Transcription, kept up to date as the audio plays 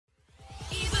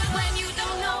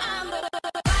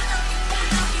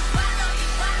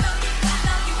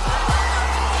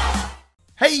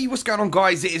Hey, what's going on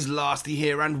guys? It is Lasty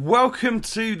here and welcome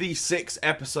to the 6th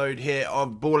episode here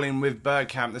of Ballin with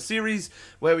Bergkamp, the series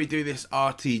where we do this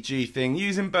RTG thing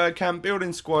using Bergkamp,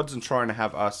 building squads and trying to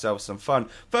have ourselves some fun.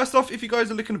 First off, if you guys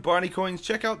are looking to buy any coins,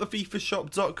 check out the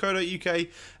fifashop.co.uk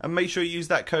and make sure you use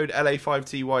that code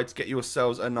LA5TY to get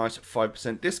yourselves a nice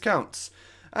 5% discount.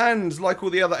 And like all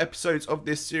the other episodes of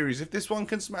this series, if this one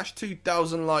can smash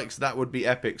 2,000 likes, that would be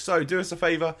epic. So do us a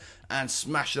favour and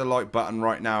smash the like button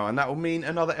right now, and that will mean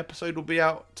another episode will be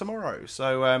out tomorrow.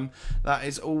 So that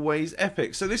is always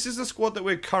epic. So this is the squad that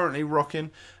we're currently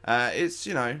rocking. It's,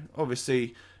 you know,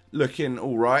 obviously looking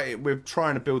alright. We're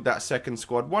trying to build that second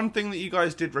squad. One thing that you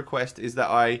guys did request is that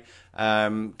I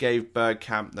gave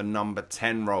Bergkamp the number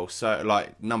 10 role, so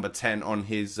like number 10 on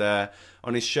his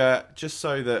shirt, just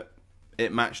so that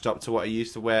it matched up to what I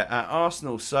used to wear at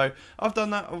Arsenal. So I've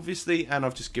done that obviously, and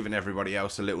I've just given everybody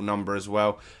else a little number as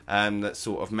well, that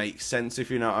sort of makes sense, if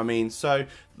you know what I mean. So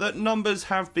the numbers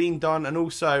have been done, and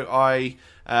also I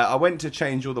went to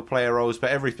change all the player roles, but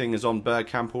everything is on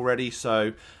Bergkamp already.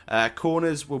 So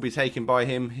corners will be taken by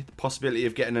him, the possibility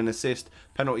of getting an assist,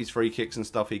 penalties, free kicks and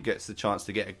stuff, he gets the chance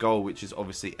to get a goal, which is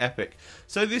obviously epic.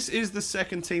 So this is the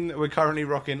second team that we're currently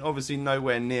rocking, obviously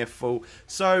nowhere near full.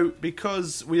 So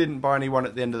because we didn't buy anyone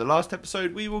at the end of the last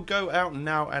episode, we will go out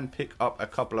now and pick up a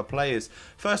couple of players.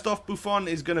 First off, Buffon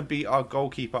is going to be our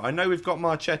goalkeeper. I know we've got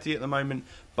Marchetti at the moment,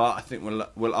 but I think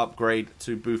we'll upgrade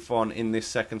to Buffon in this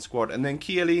second squad. And then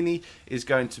Chiellini is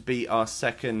going to be our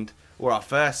second, or our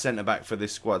first centre-back for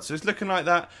this squad. So it's looking like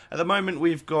that. At the moment,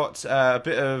 we've got a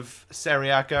bit of Serie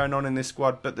A going on in this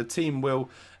squad, but the team will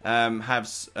have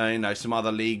you know, some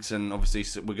other leagues, and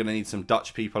obviously we're going to need some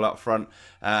Dutch people up front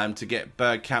to get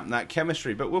Bergkamp that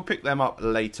chemistry, but we'll pick them up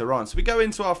later on. So we go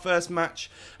into our first match,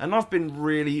 and I've been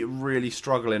really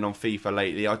struggling on FIFA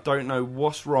lately. I don't know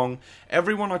what's wrong.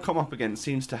 Everyone I come up against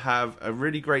seems to have a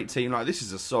really great team. Like, this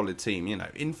is a solid team, you know.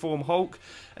 Inform Hulk,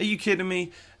 are you kidding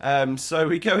me? So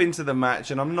we go into the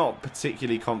match, and I'm not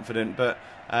particularly confident, but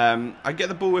I get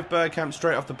the ball with Bergkamp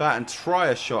straight off the bat and try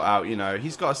a shot out, you know.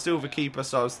 He's got a silver keeper,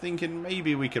 so I was thinking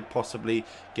maybe we could possibly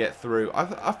get through.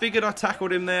 I figured I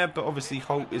tackled him there, but obviously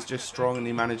Hulk is just strong and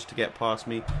he managed to get past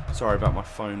me. Sorry about my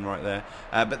phone right there.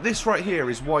 But this right here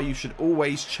is why you should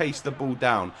always chase the ball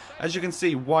down. As you can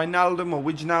see,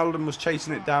 Wijnaldum was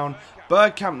chasing it down.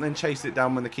 Bergkamp then chased it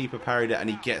down when the keeper parried it, and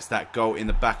he gets that goal in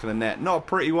the back of the net. Not a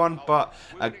pretty one, but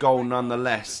a goal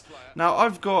nonetheless. Now,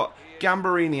 I've got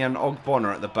Gambarini and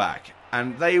Ogbonna at the back,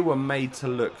 and they were made to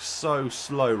look so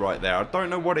slow right there. I don't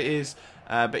know what it is,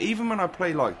 but even when I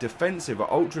play like defensive or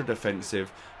ultra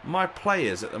defensive, my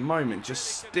players at the moment just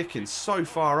sticking so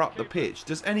far up the pitch.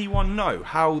 Does anyone know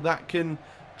how that can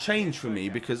change for me,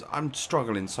 because I'm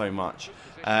struggling so much?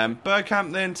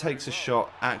 Bergkamp then takes a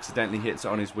shot, accidentally hits it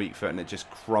on his weak foot, and it just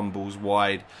crumbles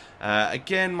wide.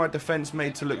 Again, my defence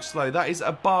made to look slow. That is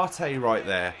Abate right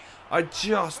there. I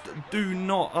just do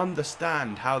not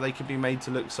understand how they can be made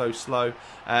to look so slow.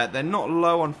 They're not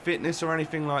low on fitness or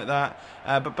anything like that,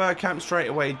 but Bergkamp straight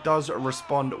away does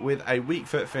respond with a weak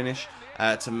foot finish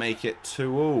to make it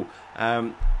 2-2.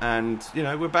 And, you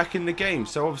know, we're back in the game.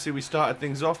 So obviously we started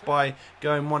things off by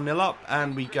going 1-0 up,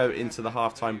 and we go into the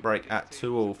half-time break at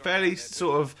 2-2. Fairly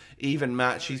sort of even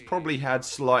match. He's probably had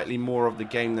slightly more of the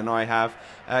game than I have.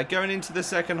 Going into the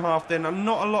second half then,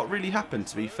 not a lot really happened,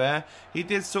 to be fair. He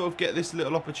did sort of get this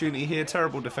little opportunity here.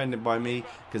 Terrible defended by me,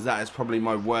 because that is probably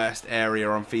my worst area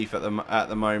on FIFA at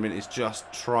the moment, is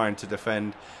just trying to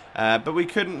defend. But we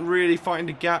couldn't really find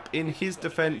a gap in his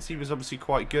defence. He was obviously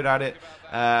quite good at it.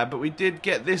 But we did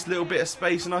get this little bit of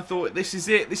space, and I thought, this is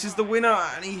it. This is the winner.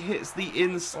 And he hits the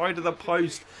inside of the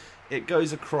post. It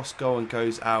goes across goal and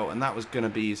goes out, and that was going to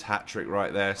be his hat-trick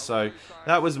right there. So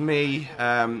that was me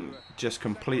just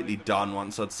completely done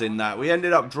once I'd seen that. We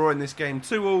ended up drawing this game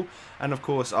 2-2, and of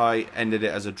course I ended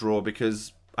it as a draw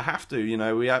because I have to, you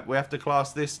know, we have to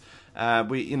class this.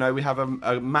 You know, we have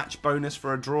a match bonus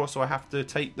for a draw, so I have to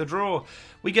take the draw.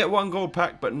 We get 1 gold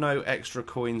pack, but no extra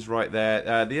coins right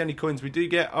there. The only coins we do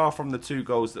get are from the 2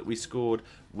 goals that we scored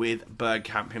with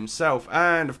Bergkamp himself.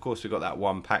 And of course, we've got that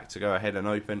 1 pack to go ahead and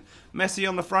open. Messi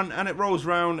on the front, and it rolls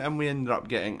round, and we ended up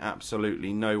getting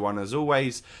absolutely no one as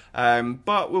always.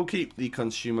 But we'll keep the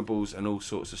consumables and all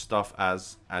sorts of stuff,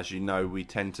 as you know we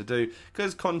tend to do,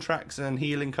 because contracts and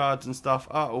healing cards and stuff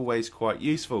are always quite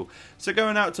useful. So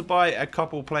going out to buy a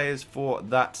couple players for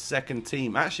that second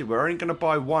team. Actually, we're only going to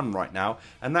buy 1 right now,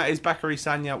 and that is Bakary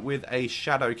Sagna with a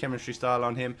shadow chemistry style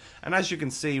on him. And as you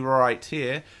can see right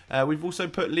here, we've also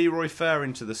put Leroy Fer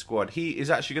into the squad. He is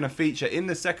actually going to feature in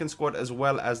the second squad as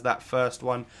well as that first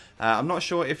one. I'm not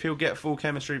sure if he'll get full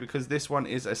chemistry, because this one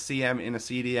is a CM in a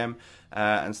CDM.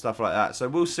 and stuff like that. So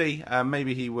we'll see.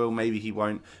 Maybe he will, maybe he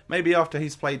won't. Maybe after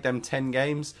he's played them 10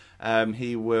 games,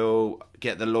 he will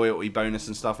get the loyalty bonus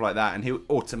and stuff like that, and he'll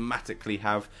automatically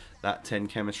have that 10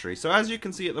 chemistry. So as you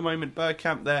can see at the moment,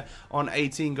 Bergkamp there on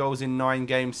 18 goals in 9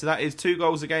 games. So that is 2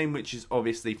 goals a game, which is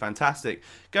obviously fantastic.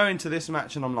 Going to this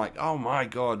match and I'm like, oh my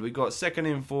god, we've got second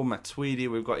in form Matuidi,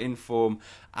 we've got in form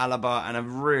Alaba, and a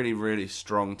really, really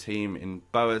strong team in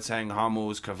Boateng,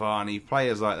 Hummels, Cavani,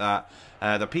 players like that.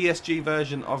 The PSG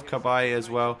version of Cabaye as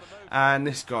well, and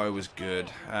this guy was good.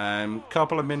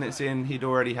 Couple of minutes in, he'd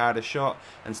already had a shot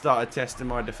and started testing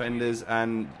my defenders,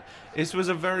 and this was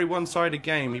a very one-sided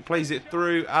game. He plays it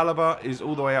through, Alaba is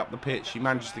all the way up the pitch, he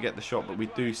manages to get the shot, but we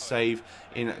do save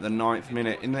in the 9th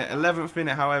minute. In the 11th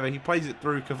minute, however, he plays it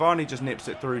through, Cavani just nips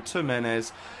it through to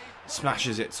Menez,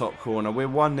 smashes it top corner. We're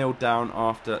 1-0 down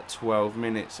after 12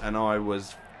 minutes, and I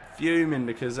was fuming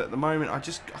because at the moment I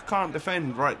can't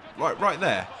defend right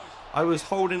there. I was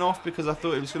holding off because I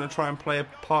thought he was going to try and play a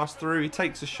pass through. He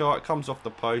takes a shot, it comes off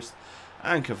the post,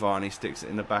 and Cavani sticks it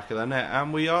in the back of the net,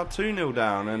 and we are 2-0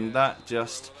 down, and that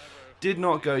just did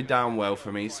not go down well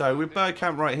for me. So with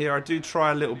Bergkamp right here, I do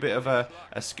try a little bit of a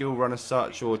skill run as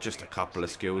such, or just a couple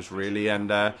of skills really,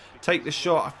 and take the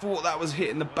shot. I thought that was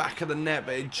hitting the back of the net,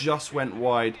 but it just went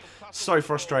wide. So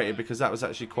frustrated because that was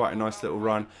actually quite a nice little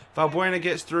run. Valbuena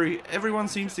gets through. Everyone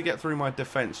seems to get through my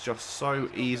defence just so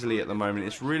easily at the moment.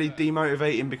 It's really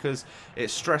demotivating because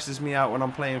it stresses me out when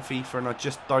I'm playing FIFA, and I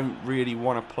just don't really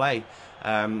want to play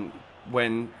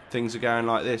when things are going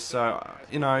like this. So,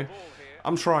 you know,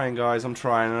 I'm trying, guys, I'm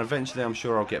trying, and eventually I'm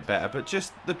sure I'll get better. But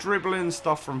just the dribbling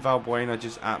stuff from Valbuena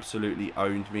just absolutely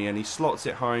owned me, and he slots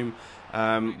it home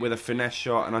with a finesse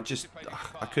shot, and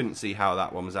I couldn't see how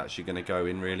that one was actually going to go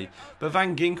in, really. But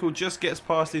Van Ginkel just gets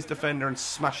past his defender and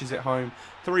smashes it home.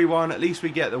 3-1, at least we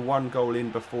get the 1 goal in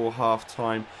before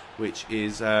half-time, which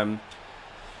is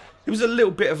it was a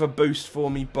little bit of a boost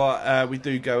for me, but we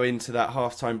do go into that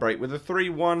half-time break with a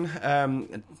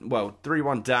 3-1, well,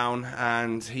 3-1 down,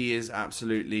 and he is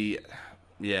absolutely,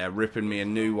 yeah, ripping me a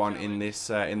new one in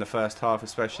this, in the first half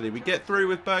especially. We get through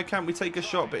with Bergkamp, we take a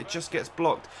shot, but it just gets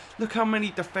blocked. Look how many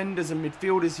defenders and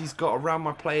midfielders he's got around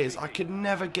my players. I could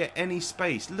never get any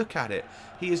space. Look at it.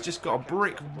 He has just got a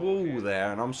brick wall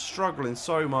there, and I'm struggling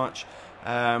so much.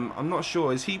 I'm not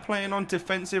sure, is he playing on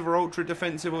defensive or ultra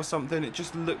defensive or something? It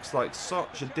just looks like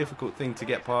such a difficult thing to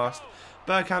get past.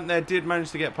 Bergkamp there did manage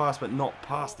to get past, but not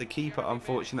past the keeper,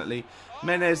 unfortunately.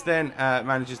 Menez then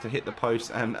manages to hit the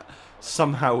post, and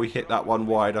somehow we hit that one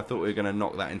wide. I thought we were going to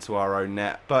knock that into our own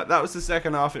net, but that was the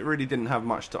second half. It really didn't have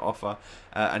much to offer,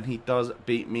 and he does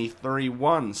beat me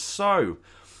 3-1. So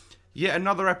yet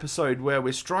another episode where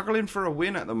we're struggling for a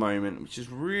win at the moment, which is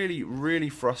really, really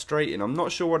frustrating. I'm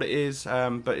not sure what it is,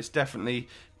 but it's definitely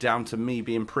down to me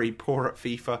being pretty poor at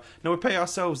FIFA. Now, we pay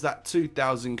ourselves that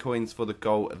 2,000 coins for the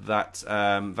goal that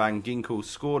Van Ginkel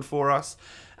scored for us.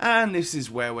 And this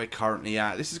is where we're currently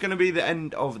at. This is going to be the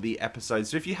end of the episode.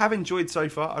 So if you have enjoyed so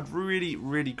far, I'd really,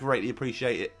 really greatly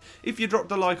appreciate it if you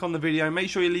dropped a like on the video.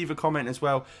 Make sure you leave a comment as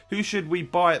well. Who should we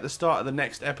buy at the start of the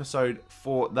next episode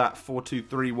for that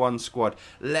 4-2-3-1 squad?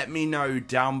 Let me know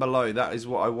down below. That is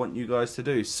what I want you guys to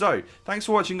do. So, thanks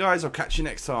for watching, guys. I'll catch you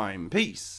next time. Peace.